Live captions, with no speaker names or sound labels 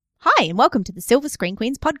Hi, and welcome to the Silver Screen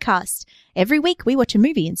Queens podcast. Every week we watch a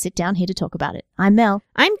movie and sit down here to talk about it. I'm Mel.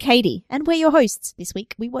 I'm Katie. And we're your hosts. This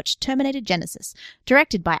week we watched Terminator Genisys,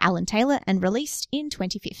 directed by Alan Taylor and released in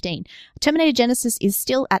 2015. Terminator Genisys is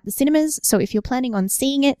still at the cinemas, so if you're planning on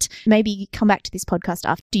seeing it, maybe come back to this podcast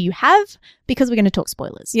after you have, because we're going to talk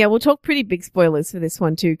spoilers. Yeah, we'll talk pretty big spoilers for this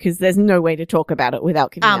one too, because there's no way to talk about it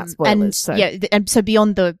without giving out spoilers. And so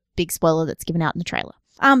beyond the big spoiler that's given out in the trailer.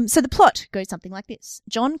 So the plot goes something like this.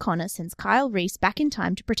 John Connor sends Kyle Reese back in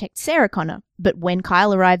time to protect Sarah Connor, but when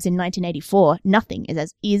Kyle arrives in 1984, nothing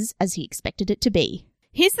is as he expected it to be.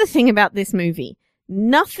 Here's the thing about this movie.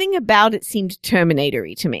 Nothing about it seemed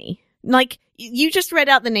Terminator-y to me. Like, you just read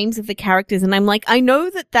out the names of the characters, and I'm like, I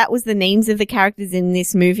know that was the names of the characters in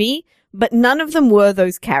this movie, but none of them were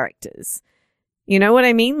those characters. You know what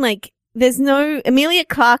I mean? Like, there's no Emilia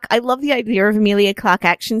Clarke. I love the idea of Emilia Clarke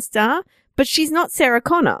action star, but she's not Sarah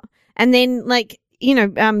Connor. And then, like, you know,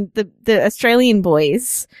 the Australian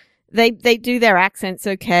boys, they do their accents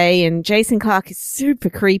okay, and Jason Clarke is super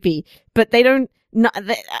creepy, but they don't,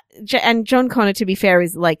 and John Connor, to be fair,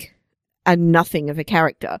 is like a nothing of a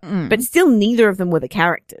character, but still neither of them were the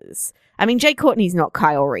characters. I mean, Jay Courtney's not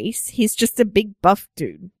Kyle Reese. He's just a big buff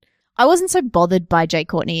dude. I wasn't so bothered by Jay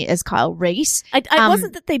Courtney as Kyle Reese. I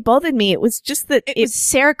wasn't that they bothered me. It was just that it was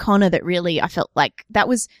Sarah Connor that really I felt like that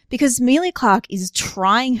was because Emilia Clarke is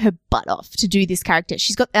trying her butt off to do this character.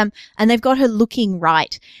 She's got and they've got her looking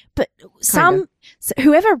right, but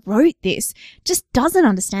whoever wrote this just doesn't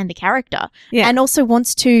understand the character, and also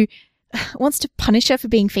wants to punish her for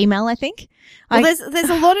being female. I think. Well, there's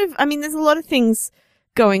a lot of things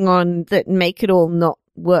going on that make it all not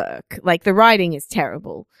work. Like the writing is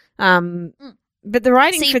terrible. But the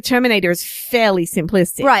writing for Terminator is fairly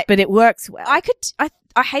simplistic, right? But it works well. I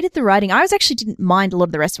hated the writing. I didn't mind a lot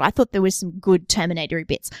of the rest of it. I thought there was some good Terminator-y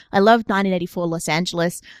bits. I loved 1984 Los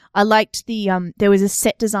Angeles. I liked there was a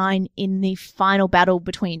set design in the final battle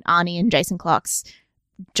between Arnie and Jason Clarke's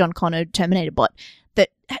John Connor Terminator bot that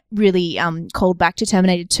really called back to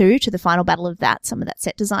Terminator 2, to the final battle of that, some of that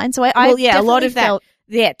set design. So a lot of that.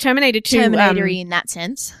 Yeah, Terminator 2. Terminator-y in that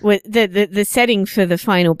sense. The setting for the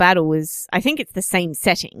final battle was, I think it's the same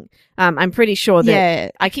setting. I'm pretty sure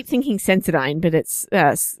that, I keep thinking Sensodyne, but it's,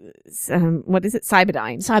 what is it?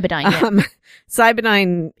 Cyberdyne. Cyberdyne, yeah.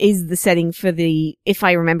 Cyberdyne is the setting for if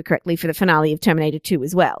I remember correctly, for the finale of Terminator 2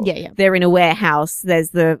 as well. Yeah, yeah. They're in a warehouse. There's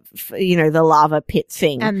the lava pit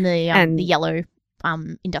thing. And the yellow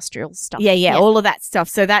industrial stuff. Yeah, all of that stuff.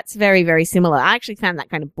 So that's very, very similar. I actually found that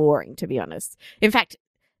kind of boring, to be honest. In fact,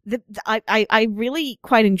 I really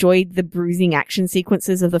quite enjoyed the bruising action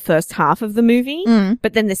sequences of the first half of the movie,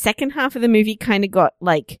 but then the second half of the movie kind of got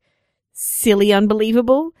like silly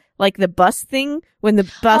unbelievable. Like the bus thing, when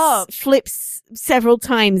the bus flips several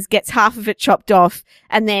times, gets half of it chopped off,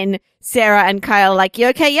 and then Sarah and Kyle are like, you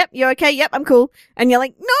okay? Yep. You okay? Yep, I'm cool. And you're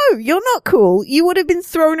like, no, you're not cool. You would have been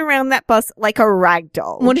thrown around that bus like a rag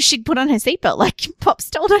doll. What if she'd put on her seatbelt like Pops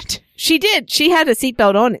told her to? She did. She had a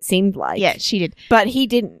seatbelt on, it seemed like. Yeah, she did. But he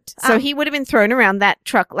didn't. So he would have been thrown around that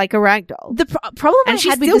truck like a rag doll. The problem I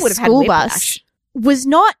had with the school bus was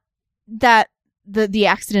not that the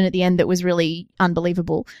accident at the end that was really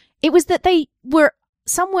unbelievable. It was that they were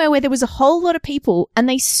somewhere where there was a whole lot of people and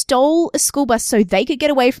they stole a school bus so they could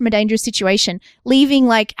get away from a dangerous situation, leaving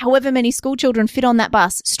like however many school children fit on that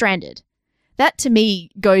bus stranded. That to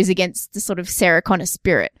me goes against the sort of Sarah Connor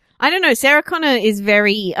spirit. I don't know. Sarah Connor is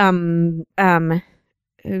very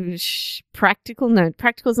practical. No,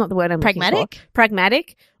 practical is not the word I'm looking for.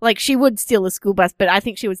 Pragmatic. Like she would steal a school bus, but I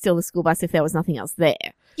think she would steal the school bus if there was nothing else there.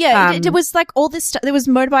 Yeah, it was like all this stuff. There was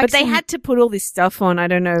motorbikes. But they had to put all this stuff on. I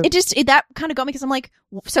don't know. That kind of got me because I'm like,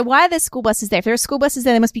 so why are there school buses there? If there are school buses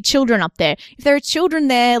there must be children up there. If there are children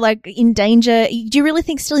there, like in danger, do you really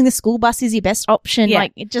think stealing the school bus is your best option? Yeah.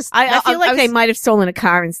 Like it just. I feel like they might have stolen a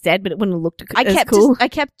car instead, but it wouldn't have looked as cool. I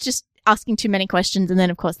kept just asking too many questions, and then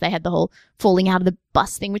of course they had the whole falling out of the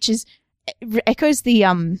bus thing, which echoes the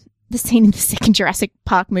scene in the second Jurassic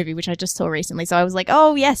Park movie, which I just saw recently. So I was like,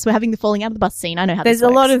 oh yes, we're having the falling out of the bus scene. I know how There's this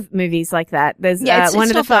works. a lot of movies like that. There's one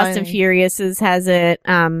of the Fast and Furiouses has it.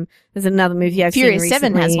 There's another movie I've seen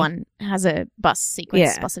recently. Furious 7 has a bus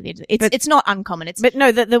sequence. Yeah. Bus at the end. It's not uncommon. But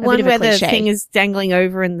no, the one where the thing is dangling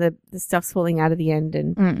over and the stuff's falling out of the end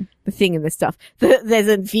and the thing and the stuff. There's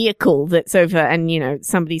a vehicle that's over and, you know,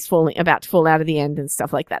 somebody's about to fall out of the end and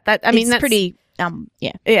stuff like that. That's pretty, it's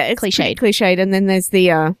cliched. pretty cliched. And then there's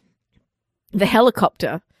the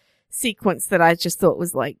helicopter sequence that I just thought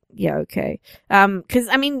was like, yeah, okay. Cause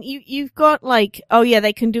I mean, you've got like, oh yeah,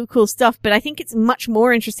 they can do cool stuff, but I think it's much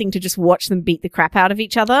more interesting to just watch them beat the crap out of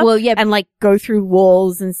each other. Well, yeah. And like go through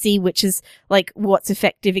walls and see which is like what's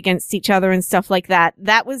effective against each other and stuff like that.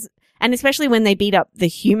 That was, and especially when they beat up the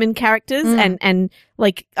human characters and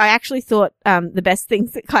like, I actually thought, the best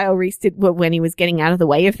things that Kyle Reese did were when he was getting out of the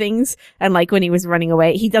way of things and like when he was running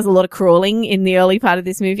away. He does a lot of crawling in the early part of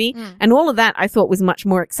this movie and all of that I thought was much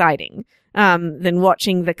more exciting, than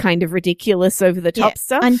watching the kind of ridiculous over the top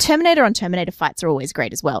stuff. And Terminator on Terminator fights are always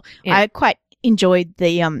great as well. Yeah. I quite enjoyed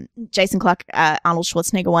the Jason Clarke Arnold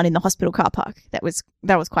Schwarzenegger one in the hospital car park. That was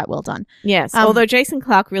quite well done. Yes, although Jason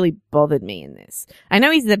Clarke really bothered me in this. I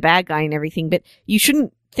know he's the bad guy and everything, but you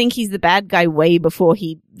shouldn't think he's the bad guy way before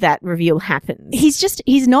that reveal happens.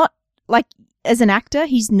 He's not like, as an actor,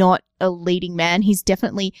 he's not a leading man. He's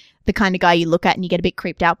definitely the kind of guy you look at and you get a bit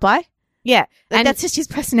creeped out by. Yeah, and that's just his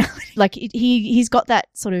personality. Like he's got that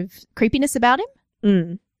sort of creepiness about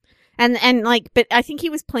him. And like, but I think he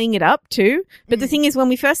was playing it up too. But the thing is, when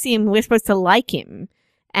we first see him, we're supposed to like him.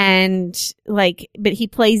 And like, but he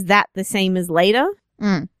plays that the same as later.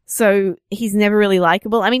 So he's never really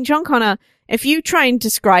likable. I mean, John Connor, if you try and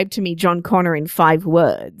describe to me John Connor in 5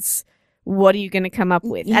 words, what are you going to come up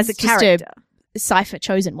with as a character? A cipher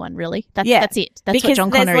chosen one, really. That's it. That's what John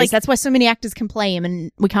Connor is. That's why so many actors can play him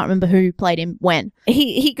and we can't remember who played him when.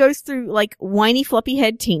 He goes through like whiny floppy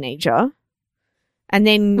head teenager. And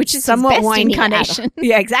then, which is somewhat his best whiny incarnation.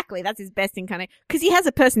 Yeah, exactly. That's his best incarnation. Because he has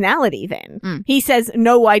a personality then. He says,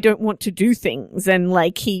 no, I don't want to do things. And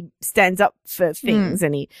like, he stands up for things.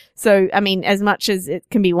 And so, I mean, as much as it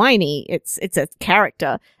can be whiny, it's a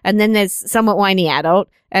character. And then there's somewhat whiny adult.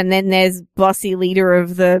 And then there's bossy leader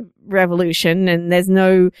of the revolution. And there's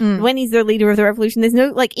no, when he's the leader of the revolution, there's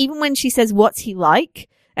no, like, even when she says, what's he like?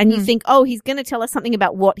 And you think, oh, he's going to tell us something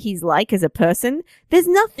about what he's like as a person. There's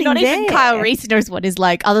nothing Not there. even Kyle Reese knows what he's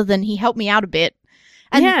like, other than he helped me out a bit.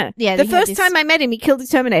 And yeah. The first time I met him, he killed a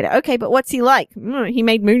Terminator. Okay, but what's he like? He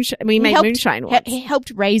made moonshine. Moonshine once. He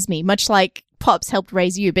helped raise me, much like Pops helped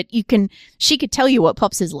raise you. But she could tell you what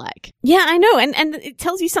Pops is like. Yeah, I know, and it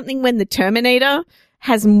tells you something when the Terminator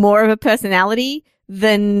has more of a personality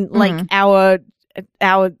than like our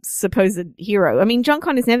supposed hero. I mean, John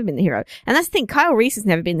Connor's never been the hero. And that's the thing, Kyle Reese has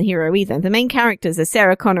never been the hero either. The main characters are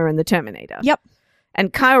Sarah Connor and the Terminator. Yep.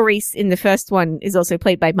 And Kyle Reese in the first one is also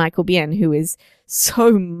played by Michael Biehn, who is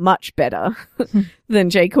so much better than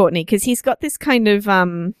Jai Courtney, because he's got this kind of,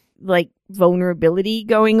 like, vulnerability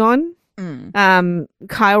going on.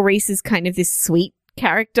 Kyle Reese is kind of this sweet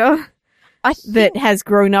character that has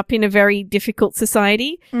grown up in a very difficult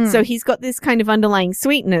society. So he's got this kind of underlying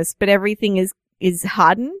sweetness, but everything is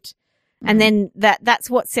hardened. And then that's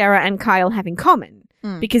what Sarah and Kyle have in common.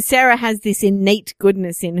 Because Sarah has this innate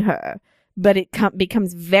goodness in her, but it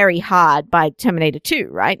becomes very hard by Terminator 2,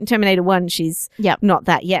 right? In Terminator 1, she's not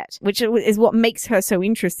that yet, which is what makes her so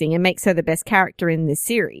interesting and makes her the best character in this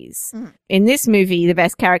series. In this movie, the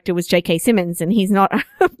best character was J.K. Simmons, and he's not.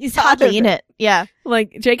 He's hardly in it. Yeah.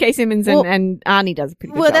 Like, J.K. Simmons and Arnie does a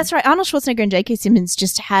pretty good job. Well, that's right. Arnold Schwarzenegger and J.K. Simmons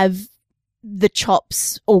just have the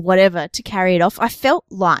chops or whatever to carry it off. I felt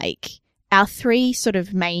like our 3 sort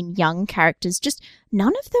of main young characters, just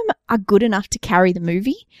none of them are good enough to carry the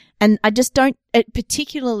movie. And I just don't,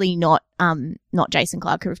 particularly not Jason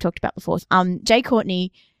Clarke, who we've talked about before. Jai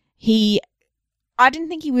Courtney, I didn't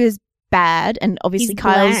think he was bad. And obviously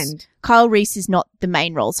Kyle Reese is not the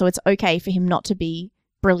main role, so it's okay for him not to be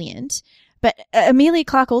brilliant. But Emilia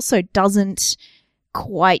Clarke also doesn't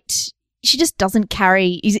quite, she just doesn't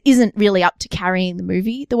isn't really up to carrying the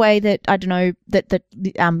movie the way that, I don't know, that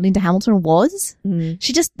Linda Hamilton was.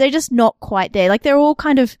 They're just not quite there. Like, they're all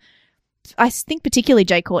kind of, I think particularly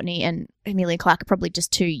Jai Courtney and Emilia Clarke are probably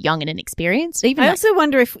just too young and inexperienced. I also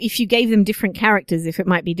wonder if you gave them different characters, if it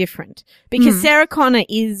might be different. Because Sarah Connor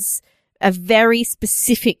is a very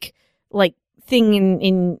specific, like,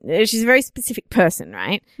 thing she's a very specific person,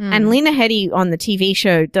 right? And Lena Headey on the TV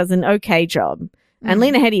show does an okay job. And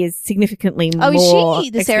Lena Headey is significantly more experienced. Is she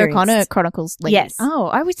the experienced. Sarah Connor Chronicles lady? Yes.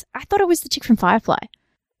 Oh, I thought it was the chick from Firefly.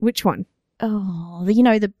 Which one? Oh,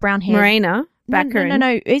 the brown hair. Morena.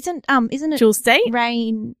 No. Isn't it Jules State?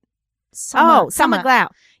 Summer Glau.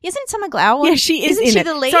 Isn't Summer Glau? Yeah, she is. Isn't she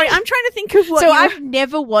the lead? Sorry, I'm trying to think of what. So I've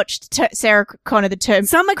never watched Sarah Connor.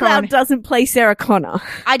 Summer Glau doesn't play Sarah Connor.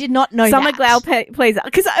 I did not know Summer that. Glau plays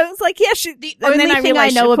because I was like, yeah, she. The only thing I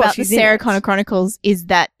know about the Sarah Connor Chronicles is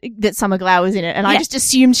that Summer Glau was in it, and I just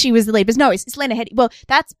assumed she was the lead. But no, it's Lena Headey. Well,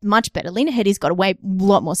 that's much better. Lena Headey's got a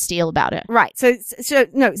lot more steel about her. Right. So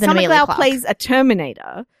no, Summer Glau plays a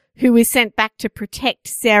Terminator who is sent back to protect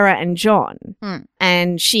Sarah and John.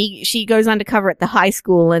 And she goes undercover at the high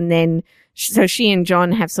school, and then so she and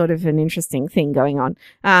John have sort of an interesting thing going on.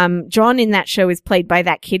 John in that show is played by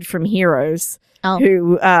that kid from Heroes,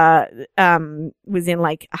 who was in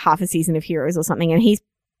like half a season of Heroes or something, and he's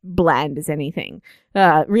bland as anything.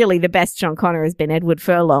 Really, the best John Connor has been Edward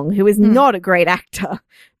Furlong, who is not a great actor,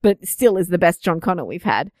 but still is the best John Connor we've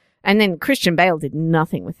had. And then Christian Bale did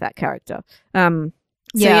nothing with that character.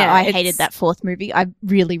 I hated that fourth movie. I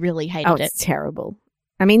really, really hated it. It's terrible.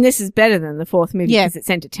 I mean, this is better than the fourth movie because it's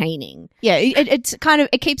entertaining. Yeah, it's kind of,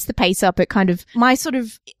 it keeps the pace up. It kind of,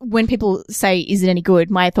 when people say, is it any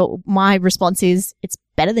good? My response is, it's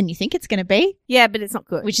better than you think it's going to be. Yeah, but it's not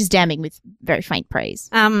good. Which is damning with very faint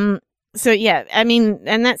praise. So yeah, I mean,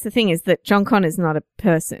 and that's the thing is that John Connor's not a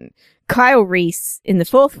person. Kyle Reese in the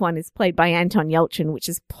fourth one is played by Anton Yelchin, which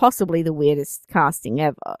is possibly the weirdest casting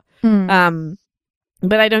ever.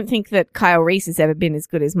 But I don't think that Kyle Reese has ever been as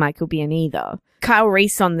good as Michael Biehn either. Kyle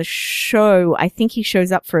Reese on the show, I think he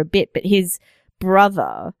shows up for a bit, but his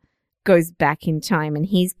brother goes back in time, and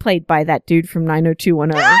he's played by that dude from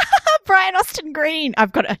 90210. Brian Austin Green. I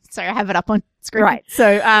have it up on screen. Right.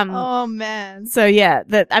 So, oh man. So yeah,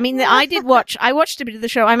 I watched a bit of the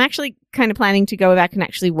show. I'm actually kind of planning to go back and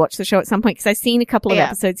actually watch the show at some point because I've seen a couple of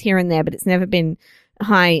episodes here and there, but it's never been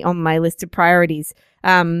high on my list of priorities.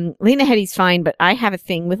 Lena Headey's fine, but I have a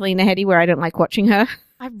thing with Lena Headey where I don't like watching her.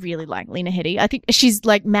 I really like Lena Headey. I think she's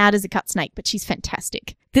like mad as a cut snake, but she's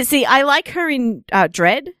fantastic. See, I like her in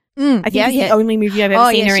Dredd. I think it's the only movie I've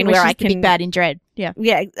ever seen her in where I can big bad in Dredd. Yeah.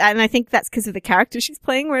 Yeah, and I think that's because of the character she's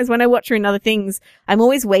playing, whereas when I watch her in other things, I'm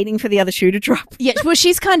always waiting for the other shoe to drop. Yeah, well,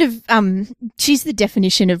 she's kind of, she's the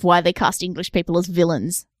definition of why they cast English people as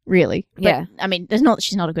villains, really. But, yeah. I mean,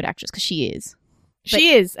 she's not a good actress because she is.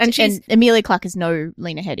 She is. And Emilia Clarke is no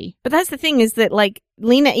Lena Headey. But that's the thing is that, like,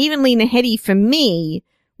 even Lena Headey, for me,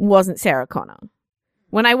 wasn't Sarah Connor.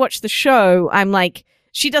 When I watch the show, I'm like,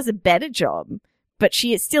 she does a better job, but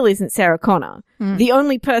she still isn't Sarah Connor. The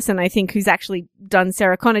only person I think who's actually done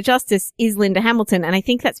Sarah Connor justice is Linda Hamilton. And I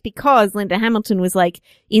think that's because Linda Hamilton was like,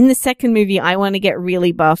 in the second movie, I want to get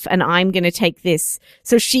really buff and I'm going to take this.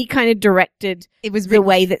 So she kind of directed the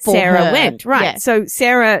way that Sarah went. Right. Yeah. So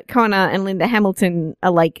Sarah Connor and Linda Hamilton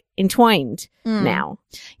are like entwined now.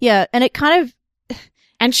 Yeah. And it kind of,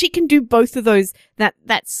 and she can do both of those,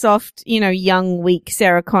 that soft, young, weak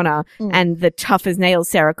Sarah Connor and the tough as nails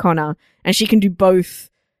Sarah Connor. And she can do both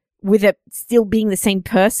with it still being the same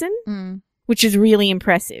person, which is really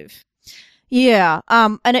impressive. Yeah.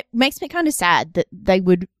 And it makes me kind of sad that they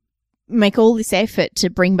would make all this effort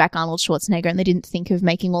to bring back Arnold Schwarzenegger and they didn't think of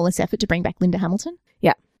making all this effort to bring back Linda Hamilton.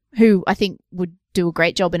 Yeah. Who I think would do a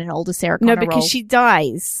great job in an older Sarah Connor role. No, because she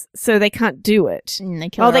dies, so they can't do it. They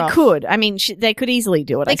kill her off. Could. I mean, they could easily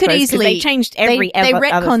do it. They could easily. They changed every. They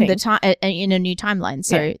retconned the time in a new timeline,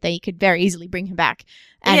 so they could very easily bring her back,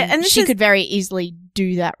 and she could very easily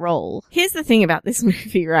do that role. Here's the thing about this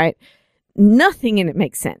movie, right? Nothing in it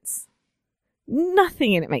makes sense.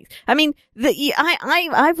 Nothing in it makes. I mean,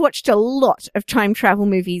 I've watched a lot of time travel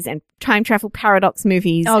movies and time travel paradox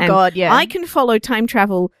movies. Oh God, yeah. I can follow time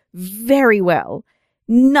travel very well.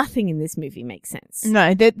 Nothing in this movie makes sense.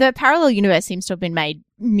 No, the parallel universe seems to have been made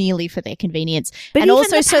merely for their convenience, but and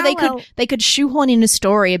also so they could shoehorn in a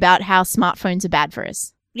story about how smartphones are bad for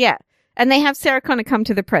us. Yeah, and they have Sarah Connor come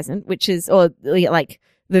to the present, which is like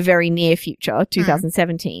the very near future,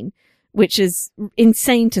 2017. Which is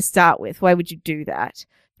insane to start with. Why would you do that?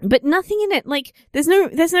 But nothing in it, like, there's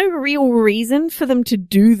no real reason for them to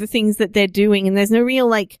do the things that they're doing, and there's no real,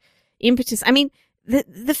 like, impetus. I mean,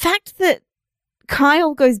 the fact that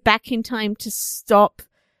Kyle goes back in time to stop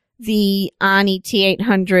the Arnie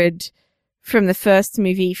T-800 from the first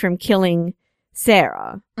movie from killing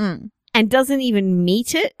Sarah. And doesn't even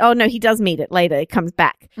meet it. Oh no, he does meet it later. It comes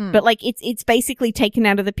back, but like it's basically taken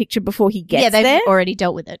out of the picture before he gets there. Yeah, they've already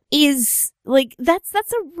dealt with it. Is like that's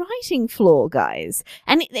a writing flaw, guys,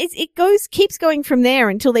 and it keeps going from there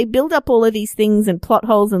until they build up all of these things and plot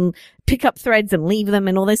holes and pick up threads and leave them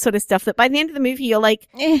and all this sort of stuff. That by the end of the movie, you're like,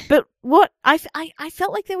 but what? I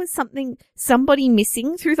felt like there was somebody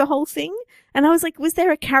missing through the whole thing. And I was like, was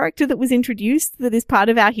there a character that was introduced that is part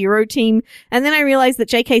of our hero team? And then I realized that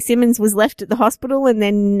J.K. Simmons was left at the hospital and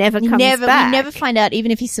then never comes back. We never find out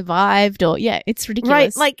even if he survived or, it's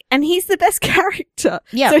ridiculous. Right, like, and he's the best character.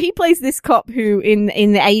 Yeah. So he plays this cop who in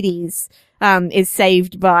the 80s, is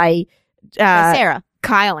saved by, Sarah.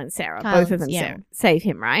 Kyle and Sarah. Both of them save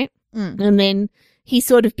him, right? And then he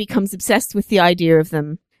sort of becomes obsessed with the idea of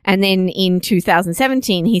them. And then in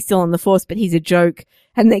 2017, he's still on the force, but he's a joke.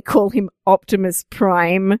 And they call him Optimus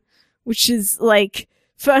Prime, which is like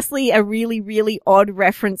firstly, a really, really odd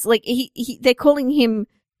reference. Like, they're calling him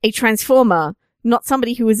a transformer, not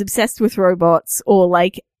somebody who is obsessed with robots or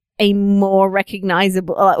like a more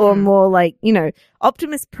recognizable or more like, you know,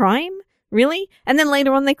 Optimus Prime, really? And then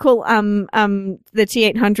later on they call the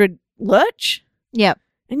T-800 Lurch. Yep.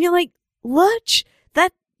 And you're like, Lurch?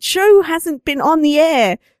 That show hasn't been on the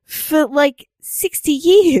air for like 60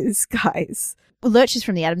 years, guys. Well, Lurch is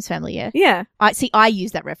from the Addams Family, yeah. Yeah. I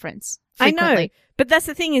use that reference frequently. I know. But that's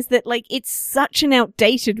the thing is that like it's such an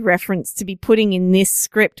outdated reference to be putting in this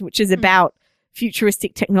script, which is about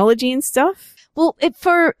futuristic technology and stuff. Well,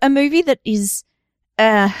 for a movie that is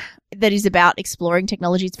about exploring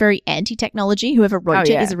technology, it's very anti-technology. Whoever wrote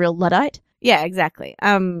it is a real Luddite. Yeah, exactly.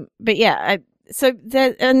 But yeah,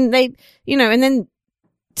 and then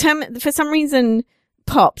for some reason,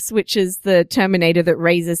 Pops, which is the Terminator that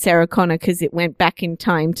raises Sarah Connor because it went back in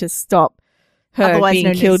time to stop her Otherwise being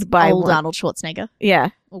known killed as by old Arnold Schwarzenegger.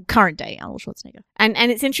 Yeah. Well, current day Arnold Schwarzenegger. And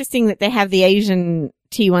it's interesting that they have the Asian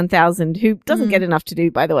T-1000 who doesn't get enough to do,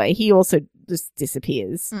 by the way. He also just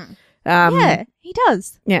disappears. Yeah, he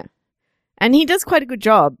does. Yeah. And he does quite a good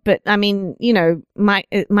job, but I mean, you know,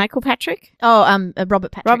 Michael Patrick? Oh,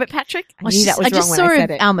 Robert Patrick. Robert Patrick? I knew that was wrong when I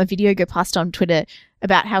said it. A video go past on Twitter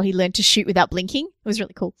about how he learned to shoot without blinking. It was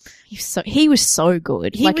really cool. He was so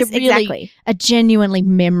good. He was a genuinely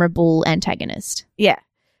memorable antagonist. Yeah.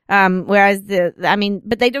 Whereas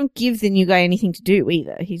but they don't give the new guy anything to do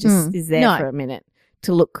either. He just is there for a minute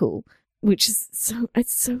to look cool, which is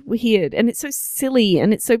it's so weird and it's so silly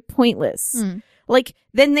and it's so pointless. Like,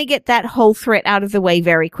 then they get that whole threat out of the way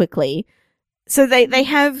very quickly. So they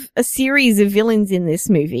have a series of villains in this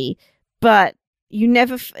movie, but you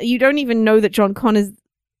don't even know that John Connor's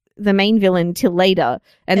the main villain till later.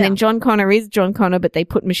 And then John Connor is John Connor, but they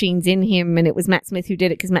put machines in him and it was Matt Smith who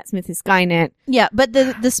did it because Matt Smith is Skynet. Yeah, but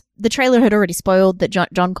the trailer had already spoiled that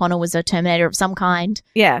John Connor was a Terminator of some kind.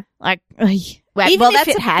 Yeah. Like, even that's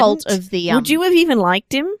if a fault of the... would you have even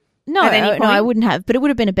liked him? No, I wouldn't have. But it would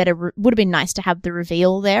have been would have been nice to have the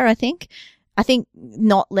reveal there, I think. I think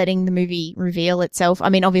not letting the movie reveal itself. I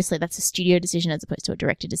mean, obviously that's a studio decision as opposed to a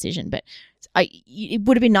director decision, but it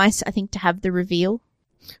would have been nice, I think, to have the reveal.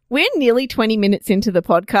 We're nearly 20 minutes into the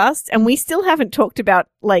podcast and we still haven't talked about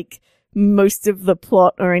like most of the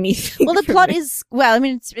plot or anything. Well, the plot is, I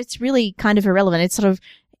mean, it's really kind of irrelevant. It's sort of,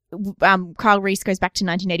 Kyle Reese goes back to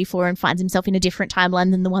 1984 and finds himself in a different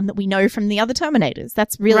timeline than the one that we know from the other Terminators.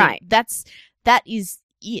 That's really, right. That is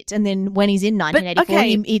it. And then when he's in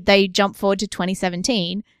 1984, they jump forward to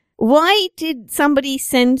 2017. Why did somebody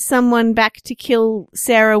send someone back to kill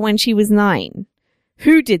Sarah when she was 9?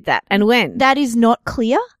 Who did that and when? That is not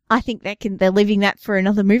clear. I think they're leaving that for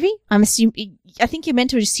another movie. I think you're meant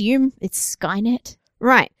to assume it's Skynet.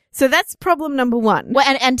 Right. So that's problem number 1.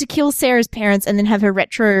 Well, and to kill Sarah's parents and then have her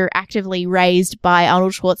retroactively raised by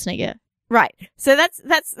Arnold Schwarzenegger. Right. So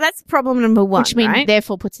that's problem number 1, which means right?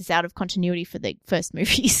 Therefore puts us out of continuity for the first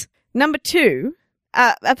movies. Number 2,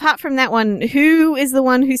 apart from that one, who is the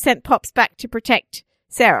one who sent Pops back to protect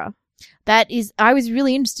Sarah? I was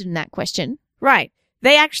really interested in that question. Right.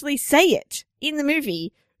 They actually say it in the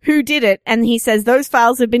movie, who did it, and he says those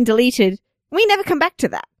files have been deleted. We never come back to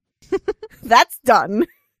that. That's done.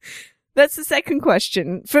 That's the second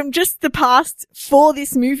question. From just the past for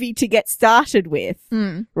this movie to get started with,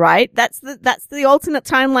 right? That's the alternate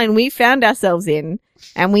timeline we found ourselves in,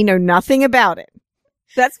 and we know nothing about it.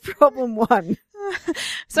 That's problem 1.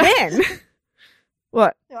 So then,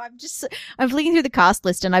 what? No, I'm flicking through the cast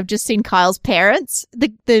list, and I've just seen Kyle's parents,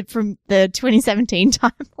 the from the 2017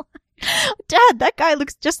 timeline. Dad, that guy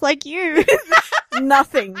looks just like you.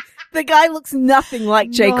 Nothing. The guy looks nothing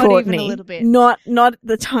like Jay Courtney. Not even a little bit. Not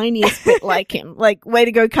the tiniest bit like him. Like, way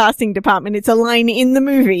to go, casting department. It's a line in the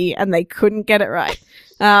movie and they couldn't get it right.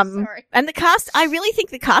 Sorry. And the cast, I really think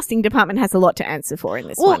the casting department has a lot to answer for in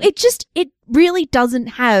this one. Well, it really doesn't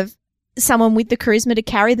have someone with the charisma to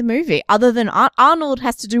carry the movie, other than Arnold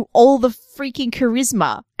has to do all the freaking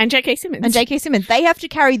charisma. And J.K. Simmons. They have to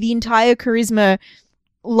carry the entire charisma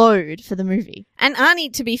load for the movie. And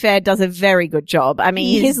Arnie, to be fair, does a very good job. I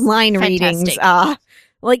mean, his line readings are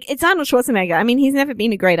like, it's Arnold Schwarzenegger. I mean, he's never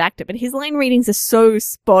been a great actor, but his line readings are so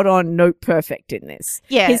spot on, note perfect in this.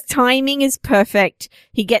 Yeah. His timing is perfect.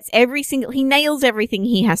 He nails everything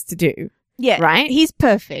he has to do. Yeah. Right? He's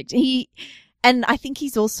perfect. And I think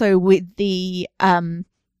he's also with the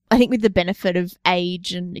benefit of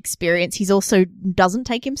age and experience, he's also doesn't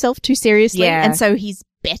take himself too seriously. Yeah. And so he's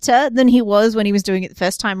better than he was when he was doing it the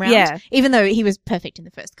first time round. Yeah. Even though he was perfect in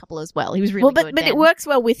the first couple as well. He was really good. But it works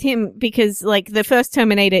well with him because, like, the first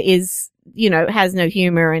Terminator is, has no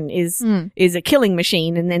humor and is a killing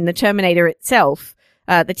machine. And then the Terminator itself,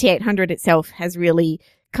 the T-800 itself has really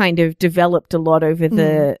kind of developed a lot over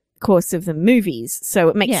the course of the movies. So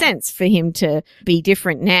it makes sense for him to be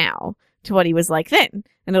different now to what he was like then.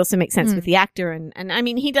 And it also makes sense with the actor. And I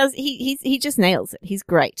mean, he just nails it. He's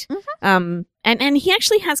great. And he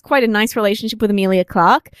actually has quite a nice relationship with Emilia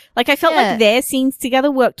Clarke. Like, I felt like their scenes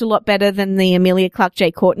together worked a lot better than the Emilia Clarke,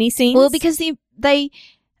 Jai Courtney scenes. Well, because the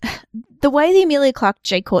way the Emilia Clarke,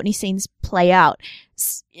 Jai Courtney scenes play out,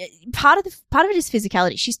 part of it is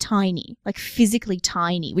physicality. She's tiny, like physically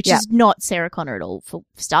tiny, which is not Sarah Connor at all, for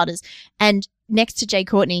starters. And next to Jai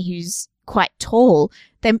Courtney, who's quite tall,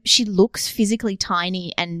 then she looks physically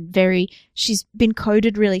tiny and she's been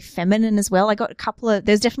coded really feminine as well.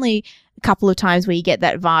 There's definitely a couple of times where you get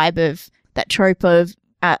that vibe of that trope of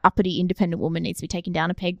uppity independent woman needs to be taken down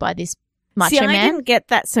a peg by this macho man. I didn't get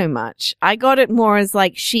that so much. I got it more as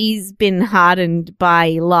like she's been hardened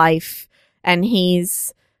by life and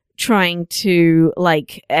he's trying to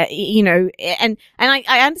and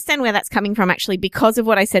I understand where that's coming from actually because of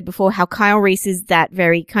what I said before, how Kyle Reese is that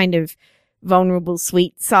very kind of vulnerable,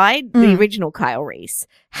 sweet side. The original Kyle Reese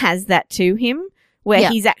has that to him where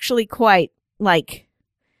he's actually quite like,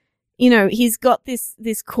 he's got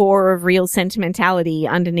this core of real sentimentality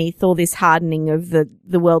underneath all this hardening of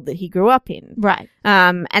the world that he grew up in. Right.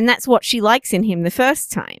 And that's what she likes in him the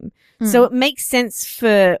first time. So it makes sense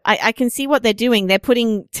I can see what they're doing. They're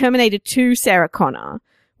putting Terminator 2 Sarah Connor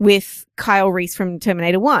with Kyle Reese from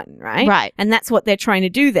Terminator 1, right? Right. And that's what they're trying to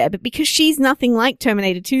do there. But because she's nothing like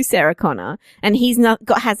Terminator 2 Sarah Connor and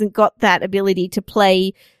hasn't got that ability to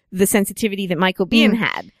play the sensitivity that Michael Biehn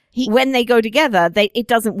had, when they go together, it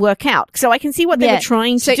doesn't work out. So I can see what they were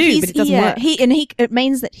trying to do, but it doesn't work. It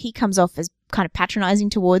means that he comes off as kind of patronizing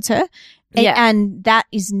towards her. And that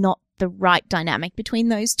is not the right dynamic between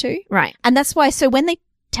those two. Right. And that's why, so when they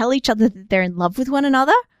tell each other that they're in love with one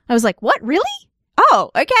another, I was like, what? Really? Oh,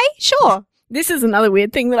 okay, sure. This is another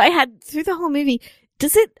weird thing that I had through the whole movie.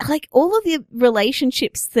 Does it, like, all of the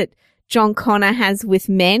relationships that John Connor has with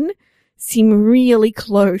men seem really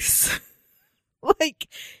close? Like,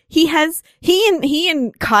 he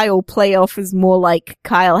and Kyle play off as more like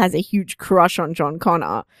Kyle has a huge crush on John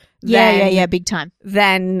Connor. Yeah, big time.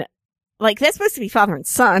 Then, like, they're supposed to be father and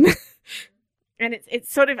son. And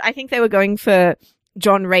it's sort of, I think they were going for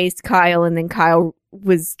John raised Kyle and then Kyle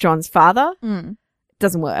was John's father.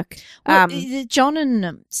 Doesn't work. Well, John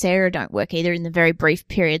and Sarah don't work either in the very brief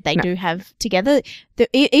period they do have together.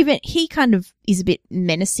 Even he kind of is a bit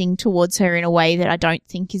menacing towards her in a way that I don't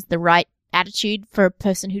think is the right attitude for a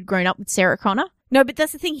person who'd grown up with Sarah Connor. No, but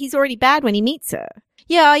that's the thing. He's already bad when he meets her.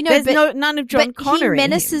 Yeah, I know. There's none of John Connor. He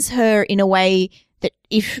menaces her in a way that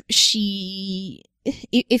if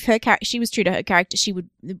her character, she was true to her character, she would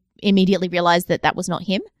immediately realize that was not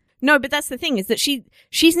him. No, but that's the thing is that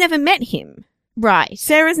she's never met him. Right.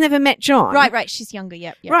 Sarah's never met John. Right. She's younger.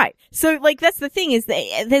 Yep. Right. So, like, that's the thing is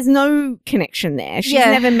that there's no connection there. She's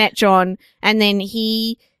never met John, and then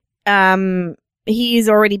he is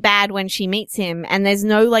already bad when she meets him, and there's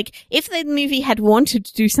no, like, if the movie had wanted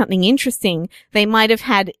to do something interesting, they might have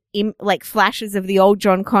had, like, flashes of the old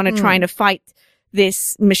John Connor trying to fight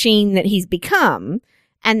this machine that he's become,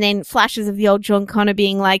 and then flashes of the old John Connor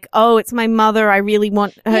being like, oh, it's my mother. I really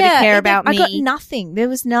want her to care about me. I got nothing. There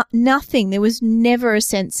was nothing. There was never a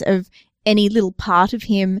sense of any little part of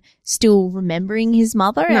him still remembering his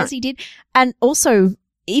mother as he did. And also,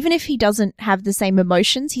 even if he doesn't have the same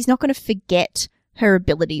emotions, he's not going to forget her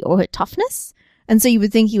ability or her toughness. And so you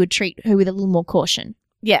would think he would treat her with a little more caution.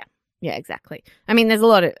 Yeah. Yeah, exactly. I mean, there's a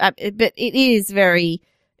lot of, but it is very,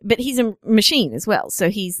 but he's a machine as well.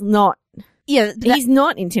 So he's not. Yeah, he's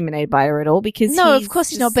not intimidated by her at all because of course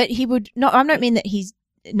he's not. But he would not. I don't mean that he's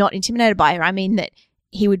not intimidated by her. I mean that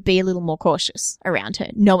he would be a little more cautious around her,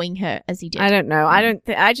 knowing her as he did. I don't know.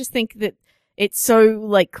 I just think that it's so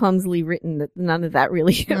like clumsily written that none of that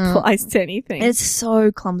really applies to anything. It's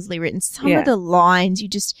so clumsily written. Some of the lines you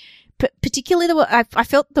just, particularly I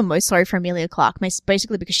felt the most sorry for Emilia Clarke,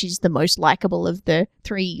 basically because she's the most likable of the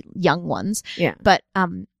three young ones. Yeah. But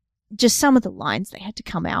just some of the lines they had to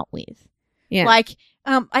come out with. Yeah. Like,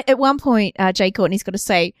 at one point, Jai Courtney's got to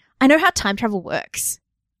say, I know how time travel works.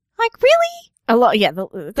 Like, really? A lot, yeah.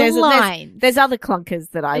 There's other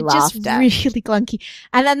clunkers that I laughed just at. Really clunky.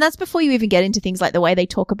 And then that's before you even get into things like the way they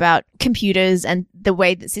talk about computers and the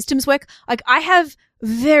way that systems work. Like, I have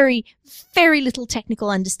very, very little technical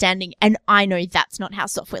understanding, and I know that's not how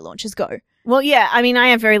software launches go. Well, yeah, I mean, I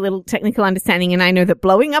have very little technical understanding, and I know that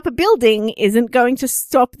blowing up a building isn't going to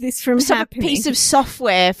stop this from happening. A piece of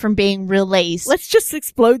software from being released. Let's just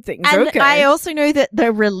explode things, and okay. I also know that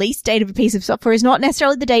the release date of a piece of software is not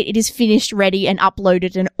necessarily the date it is finished, ready, and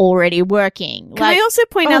uploaded and already working. Can I also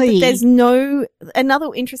point out that there's another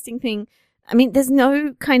interesting thing, I mean, there's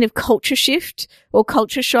no kind of culture shift or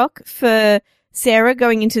culture shock for Sarah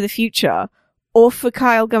going into the future or for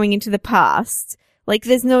Kyle going into the past. Like,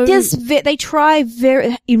 there's no... they try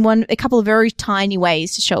a couple of very tiny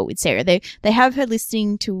ways to show it with Sarah. They have her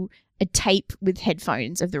listening to a tape with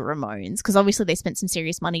headphones of the Ramones, because obviously they spent some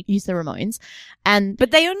serious money to use the Ramones.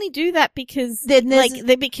 But they only do that because,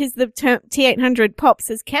 because the T800 Pops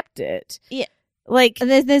has kept it. Yeah. Like... And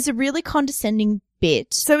there's a really condescending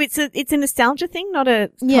bit. So it's a nostalgia thing, not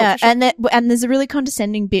a... Yeah, and there's a really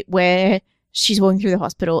condescending bit where she's walking through the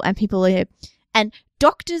hospital and people are... And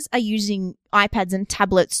doctors are using iPads and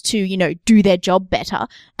tablets to, do their job better.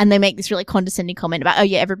 And they make this really condescending comment about, oh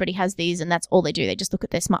yeah, everybody has these and that's all they do. They just look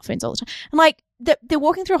at their smartphones all the time. And like, they're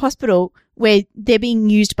walking through a hospital where they're being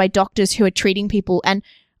used by doctors who are treating people, and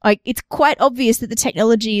like, it's quite obvious that the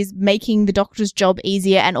technology is making the doctor's job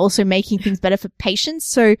easier and also making things better for patients.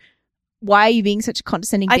 So why are you being such a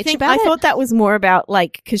condescending bitch about it? I thought that was more about,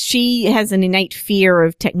 like, because she has an innate fear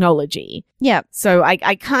of technology. Yeah. So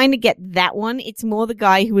I kind of get that one. It's more the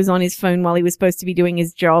guy who was on his phone while he was supposed to be doing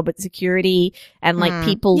his job at security, and like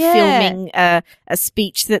people filming a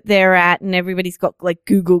speech that they're at, and everybody's got like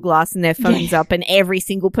Google Glass and their phones up, and every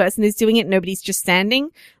single person is doing it. Nobody's just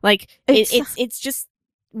standing. Like, it's just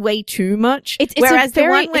way too much. It's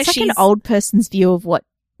like an old person's view of what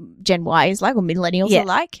Gen Y is like, or millennials are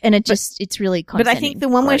like, and it's really But I think the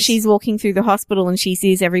one where she's walking through the hospital and she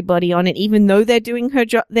sees everybody on it, even though they're doing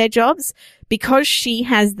their jobs, because she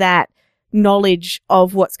has that knowledge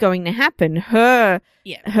of what's going to happen, her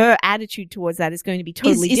attitude towards that is going to be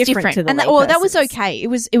totally different to the that was okay. It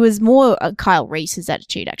was more Kyle Reese's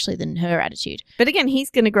attitude actually than her attitude. But again, he's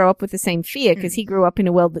going to grow up with the same fear because he grew up in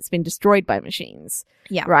a world that's been destroyed by machines.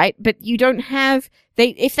 Yeah. Right? But you don't have...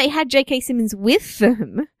 If they had J.K. Simmons with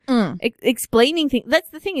them explaining things... That's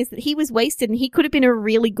the thing, is that he was wasted and he could have been a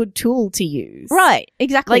really good tool to use. Right,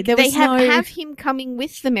 exactly. Like, have him coming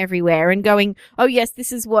with them everywhere and going, oh yes,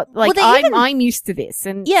 this is what... Like, I'm used to this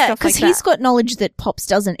and stuff like that. because he's got knowledge that Pops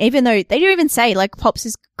doesn't, even though they do even say, like, Pops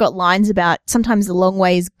has got lines about sometimes the long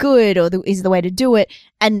way is good or is the way to do it.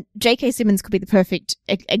 And J.K. Simmons could be the perfect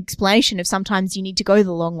explanation of sometimes you need to go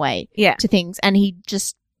the long way to things. And he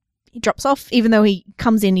drops off, even though he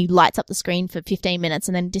comes in, he lights up the screen for 15 minutes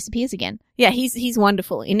and then disappears again. Yeah, he's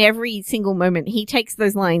wonderful. In every single moment, he takes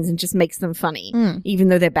those lines and just makes them funny, even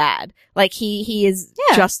though they're bad. Like, he is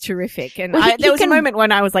just terrific. And there was a moment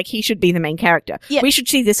when I was like, he should be the main character. Yeah. We should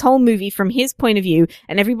see this whole movie from his point of view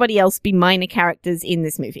and everybody else be minor characters in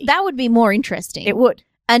this movie. That would be more interesting. It would.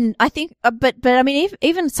 And I think, but I mean,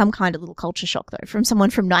 even some kind of little culture shock though, from someone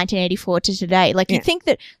from 1984 to today. Like, you'd think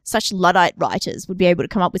that such Luddite writers would be able to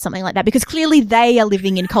come up with something like that, because clearly they are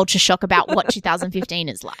living in culture shock about what 2015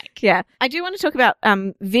 is like. Yeah. I do want to talk about,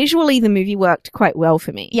 visually the movie worked quite well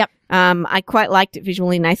for me. Yep. I quite liked it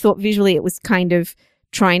visually, and I thought visually it was kind of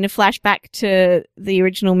trying to flash back to the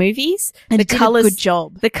original movies. And the colors, good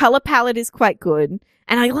job. The color palette is quite good.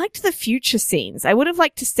 And I liked the future scenes. I would have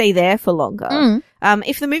liked to stay there for longer.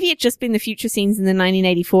 If the movie had just been the future scenes in the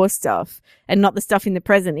 1984 stuff and not the stuff in the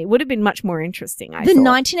present, it would have been much more interesting, I thought.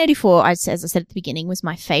 1984, as I said at the beginning, was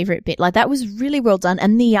my favorite bit. Like, that was really well done.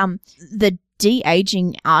 And the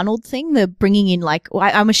de-aging Arnold thing, the bringing in, like,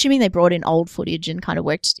 I'm assuming they brought in old footage and kind of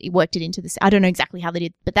worked it into this. I don't know exactly how they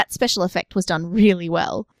did, but that special effect was done really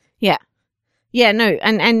well. Yeah. Yeah, no.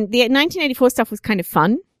 And the 1984 stuff was kind of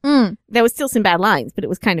fun. There was still some bad lines, but it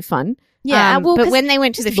was kind of fun. Yeah, but when they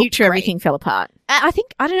went to the future, everything fell apart. I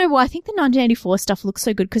don't know why. I think the 1984 stuff looks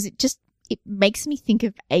so good because it makes me think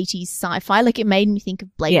of 80s sci-fi. Like, it made me think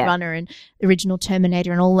of Blade Runner and the original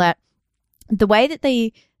Terminator and all that. The way that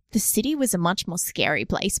the city was a much more scary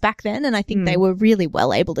place back then, and I think they were really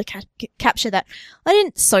well able to capture that. I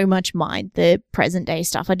didn't so much mind the present day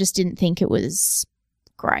stuff. I just didn't think it was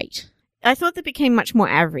great. I thought that became much more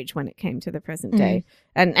average when it came to the present day,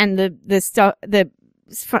 and the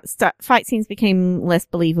fight scenes became less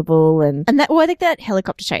believable, and that. Well, I think that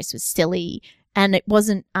helicopter chase was silly, and it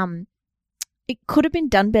wasn't. It could have been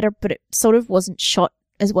done better, but it sort of wasn't shot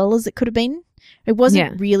as well as it could have been. It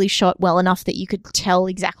wasn't really shot well enough that you could tell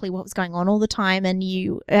exactly what was going on all the time, and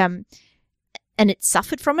and it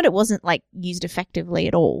suffered from it. It wasn't like used effectively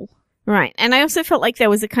at all. Right. And I also felt like there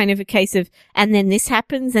was a kind of a case of, and then this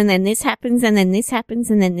happens, and then this happens, and then this happens,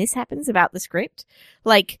 and then this happens about the script.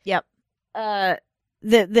 Like,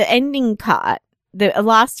 the ending part, the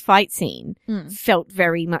last fight scene felt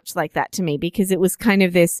very much like that to me, because it was kind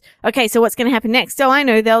of this, okay, so what's going to happen next? Oh, I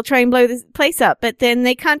know, they'll try and blow this place up, but then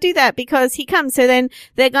they can't do that because he comes. So then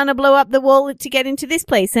they're going to blow up the wall to get into this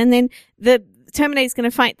place. And then the Terminator's going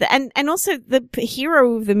to fight and also the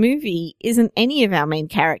hero of the movie isn't any of our main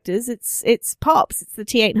characters. It's Pops. It's the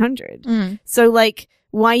T-800. So like,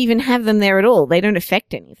 why even have them there at all? They don't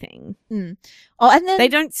affect anything. Oh, and then they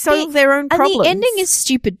don't solve their own problems. And the ending is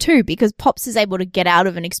stupid too, because Pops is able to get out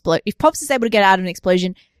of an explosion. If Pops is able to get out of an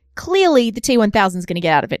explosion, clearly the T-1000 is going to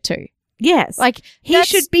get out of it too. Yes. Like, he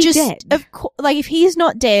should be dead. Like, if he's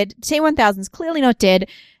not dead, T-1000 is clearly not dead.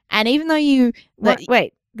 And even though you...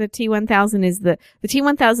 Wait. The T-1000 is the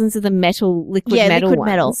T-1000s are the liquid metal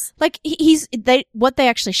ones. Like, what they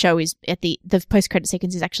actually show is at the post-credit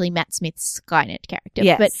sequence is actually Matt Smith's Skynet character.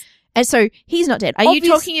 Yes. And so he's not dead. Are you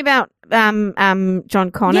talking about John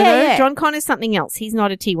Connor though? Yeah. John Connor's something else. He's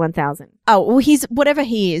not a T-1000. Oh, well, he's whatever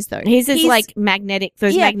he is though. He's like magnetic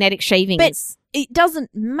shavings. But it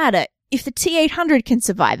doesn't matter. If the T-800 can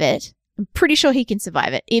survive it, I'm pretty sure he can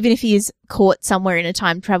survive it, even if he is caught somewhere in a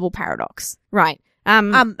time travel paradox. Right. And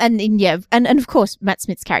of course Matt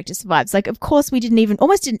Smith's character survives. Like, of course we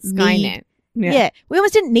almost didn't Skynet. Yeah, we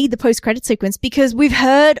almost didn't need the post-credit sequence because we've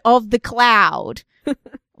heard of the cloud.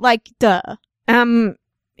 Like, duh.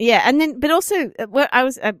 Yeah, and then, but also, I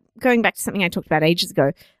was going back to something I talked about ages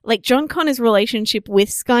ago. Like, John Connor's relationship with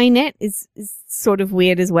Skynet is sort of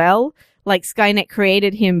weird as well. Like, Skynet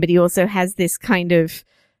created him, but he also has this kind of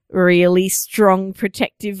really strong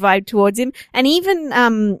protective vibe towards him. And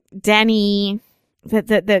even Danny,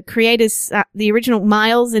 the creators, the original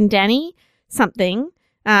Miles and Danny something,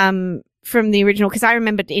 from the original, because I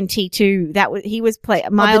remembered in T2 he was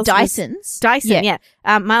Miles the Dysons. Dyson, yeah.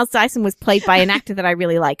 Miles Dyson was played by an actor that I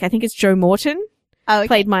really like. I think it's Joe Morton. Oh, okay.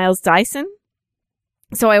 Played Miles Dyson.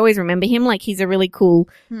 So I always remember him, like he's a really cool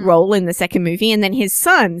role in the second movie. And then his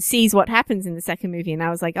son sees what happens in the second movie, and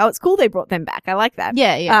I was like, oh, it's cool they brought them back. I like that.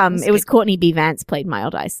 Yeah, yeah. It was Courtney B. Vance played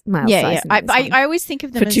Miles Dyson. Yeah. I always think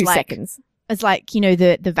of them for as 2 like, seconds. As like, you know,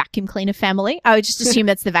 the vacuum cleaner family. I would just assume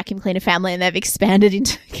that's the vacuum cleaner family, and they've expanded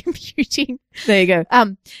into computing. There you go.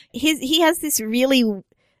 He has this really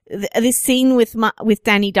this scene with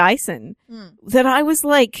Danny Dyson that I was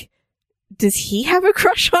like, does he have a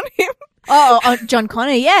crush on him? Oh, John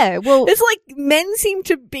Connor, yeah. Well, it's like men seem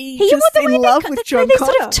to be just in love with John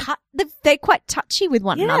Connor. Sort of they're quite touchy with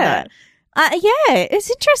one another. Yeah,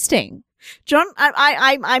 it's interesting. John,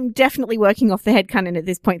 I'm definitely working off the headcanon at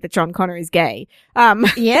this point that John Connor is gay.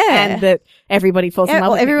 Yeah. And that everybody falls in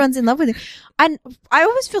love with him. Everyone's in love with him. And I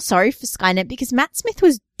always feel sorry for Skynet because Matt Smith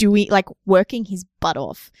was working his butt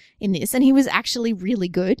off in this, and he was actually really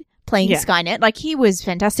good playing Skynet. Like, he was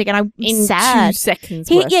fantastic, and I'm sad. 2 seconds.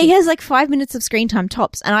 He has like 5 minutes of screen time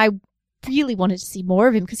tops, and I really wanted to see more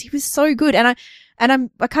of him because he was so good, and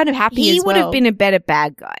I'm kind of happy he as well. would have been a better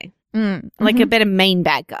bad guy. Like a better main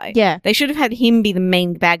bad guy. Yeah. They should have had him be the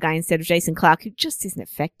main bad guy instead of Jason Clarke, who just isn't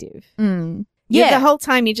effective. Yeah. The whole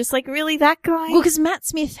time you're just like, really, that guy? Well, because Matt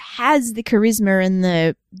Smith has the charisma and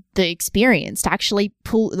the experience to actually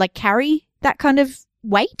carry that kind of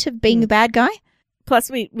weight of being the bad guy. Plus,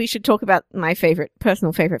 we should talk about my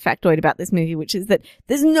personal favorite factoid about this movie, which is that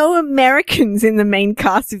there's no Americans in the main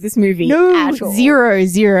cast of this movie. No, at all.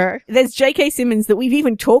 Zero. There's J.K. Simmons that we've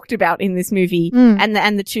even talked about in this movie, and the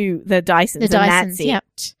Dysons. The Dysons, and that's it. Yep.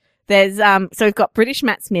 There's so we've got British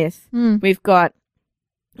Matt Smith, we've got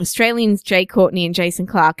Australians Jai Courtney and Jason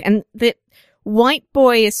Clarke, and the white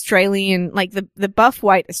boy Australian, like the buff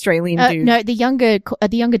white Australian dude. No, the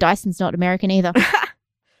younger Dyson's not American either.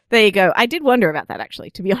 There you go. I did wonder about that, actually,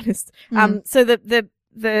 to be honest. So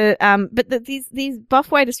these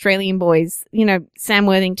buff white Australian boys, you know, Sam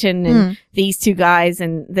Worthington and these 2 guys,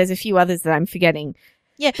 and there's a few others that I'm forgetting.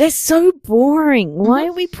 Yeah. They're so boring. Why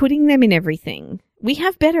are we putting them in everything? We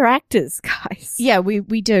have better actors, guys. Yeah, we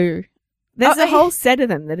do. There's a whole set of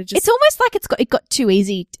them that are just... It's almost like it got too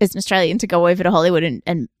easy as an Australian to go over to Hollywood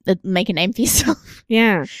and make a name for yourself.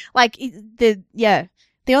 Yeah. Like, the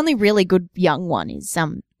only really good young one is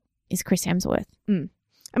Chris Hemsworth.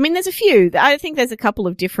 I mean, there's a few. I think there's a couple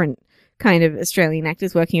of different kind of Australian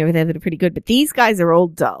actors working over there that are pretty good, but these guys are all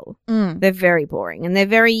dull. They're very boring, and they're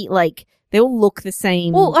very, like, they all look the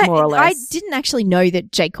same, more or less. I didn't actually know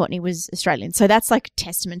that Jai Courtney was Australian, so that's like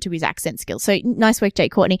testament to his accent skills. So nice work, Jai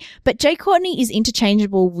Courtney. But Jai Courtney is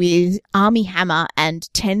interchangeable with Armie Hammer and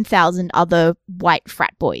 10,000 other white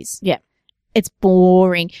frat boys. Yeah. It's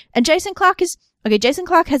boring. And Jason Clarke has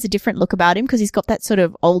a different look about him because he's got that sort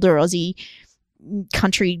of older Aussie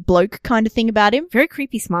country bloke kind of thing about him. Very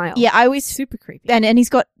creepy smile. Yeah, super creepy. And he's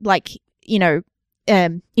got, like, you know,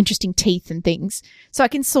 interesting teeth and things. So I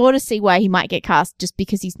can sort of see why he might get cast just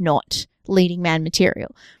because he's not leading man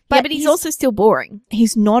material. But he's also still boring.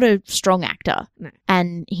 He's not a strong actor. No.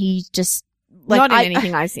 And he's just not in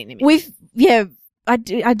anything I've seen him in.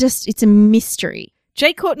 It's a mystery.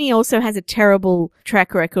 Jai Courtney also has a terrible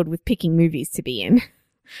track record with picking movies to be in.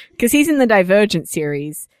 Because he's in the Divergent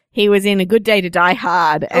series. He was in A Good Day to Die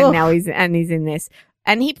Hard, and now he's in this.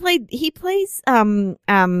 And he plays John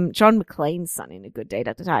McClane's son in A Good Day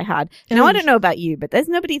to Die Hard. Now, I don't know about you, but there's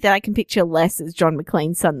nobody that I can picture less as John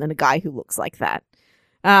McClane's son than a guy who looks like that.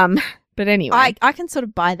 But anyway. I can sort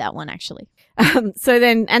of buy that one, actually. So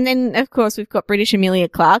then, of course, we've got British Emilia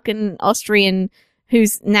Clarke and Austrian,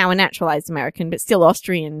 who's now a naturalized American, but still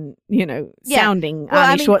Austrian, sounding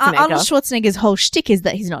Arnie Schwarzenegger. Arnold Schwarzenegger's whole shtick is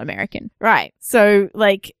that he's not American. Right. So,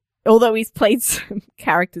 although he's played some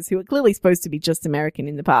characters who are clearly supposed to be just American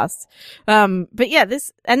in the past. But yeah,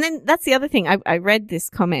 and then that's the other thing. I read this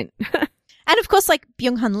comment. And of course,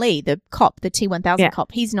 Byung-hun Lee, the cop, the T-1000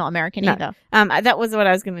 cop, he's not American either. That was what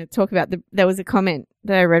I was going to talk about. There was a comment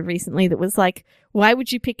that I read recently that was like, why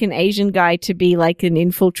would you pick an Asian guy to be like an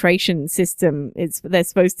infiltration system? They're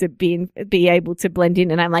supposed to be able to blend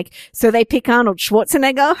in. And I'm like, so they pick Arnold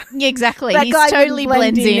Schwarzenegger? Yeah, exactly. That He's guy totally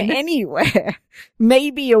blends in anywhere.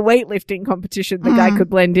 Maybe a weightlifting competition the guy could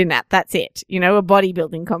blend in at. That's it. A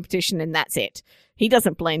bodybuilding competition and that's it. He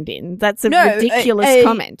doesn't blend in. That's a ridiculous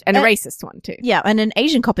comment and a racist one too. Yeah, and an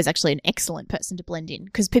Asian cop is actually an excellent person to blend in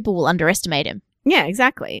because people will underestimate him. Yeah,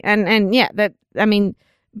 exactly. And yeah, but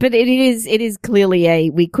it is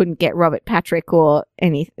clearly we couldn't get Robert Patrick or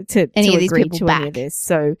any of these people to back. Any of this.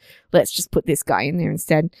 So let's just put this guy in there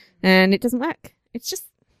instead. And it doesn't work. It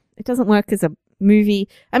doesn't work as a movie.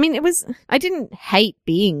 I mean, I didn't hate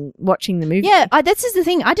watching the movie. Yeah, that's just the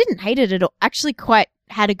thing. I didn't hate it at all. Actually quite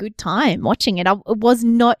had a good time watching it. I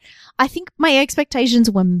think my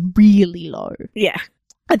expectations were really low. Yeah.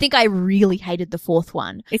 I think I really hated the fourth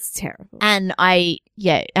one. It's terrible. And I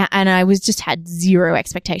had zero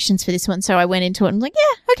expectations for this one. So I went into it and I'm like,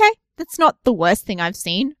 yeah, okay. That's not the worst thing I've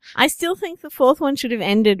seen. I still think the fourth one should have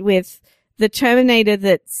ended with the Terminator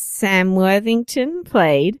that Sam Worthington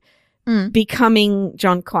played becoming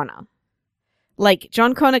John Connor.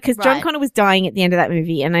 John Connor, because John Connor was dying at the end of that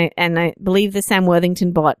movie, and I believe the Sam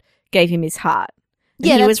Worthington bot gave him his heart.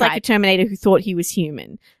 Yeah, he that's was like a Terminator who thought he was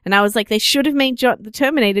human, and I was like, they should have made the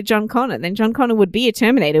Terminator John Connor. Then John Connor would be a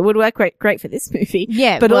Terminator. It would work great for this movie.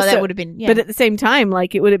 Yeah, but that would have been. Yeah. But at the same time,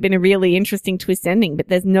 it would have been a really interesting twist ending. But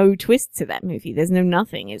there's no twist to that movie. There's no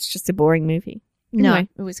nothing. It's just a boring movie. Anyway.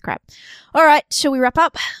 No, it was crap. All right, shall we wrap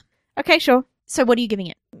up? Okay, sure. So, what are you giving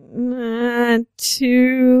it?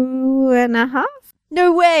 2.5.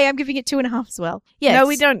 No way! I'm giving it 2.5 as well. Yeah. No,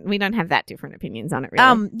 we don't have that different opinions on it,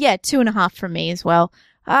 really. Yeah, 2.5 from me as well.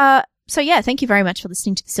 So yeah, thank you very much for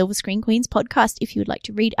listening to the Silver Screen Queens podcast. If you would like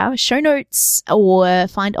to read our show notes or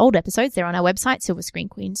find old episodes, they're on our website,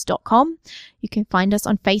 silverscreenqueens.com. You can find us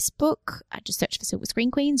on Facebook. Just search for Silver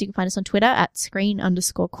Screen Queens. You can find us on Twitter at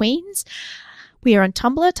 @screen_queens. We are on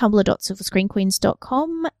Tumblr,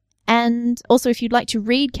 tumblr.silverscreenqueens.com. And also, if you'd like to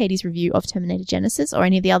read Katie's review of Terminator Genisys or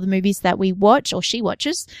any of the other movies that we watch or she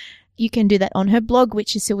watches, you can do that on her blog,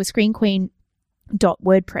 which is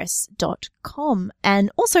silverscreenqueen.wordpress.com.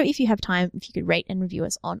 And also, if you have time, if you could rate and review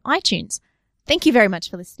us on iTunes. Thank you very much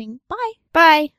for listening. Bye. Bye.